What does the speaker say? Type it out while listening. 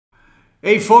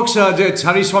Hey folks, it's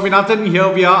Hari Swaminathan.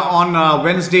 Here we are on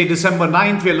Wednesday, December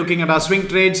 9th. We're looking at our swing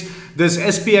trades. This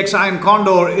SPX Iron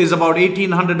Condor is about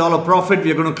 $1,800 profit.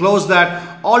 We're going to close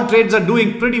that. All trades are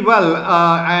doing pretty well.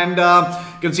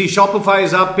 You can see Shopify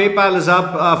is up, PayPal is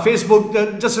up,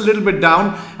 Facebook just a little bit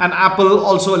down, and Apple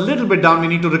also a little bit down. We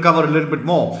need to recover a little bit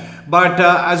more. But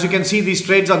as you can see, these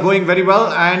trades are going very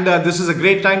well, and this is a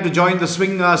great time to join the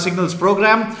Swing Signals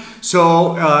program.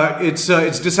 So it's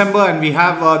December, and we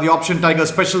have the OptionTiger's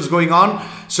specials going on.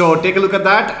 So take a look at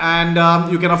that,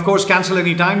 and you can of course cancel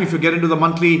anytime if you get into the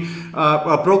monthly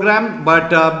program.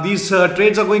 But these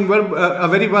trades are going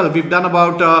very well. We've done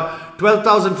about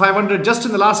 12,500 just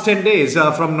in the last 10 days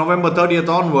from November 30th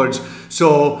onwards.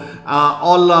 So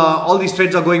all these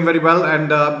trades are going very well,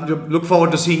 and look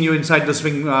forward to seeing you inside the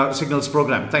Swing Signals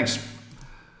program. Thanks.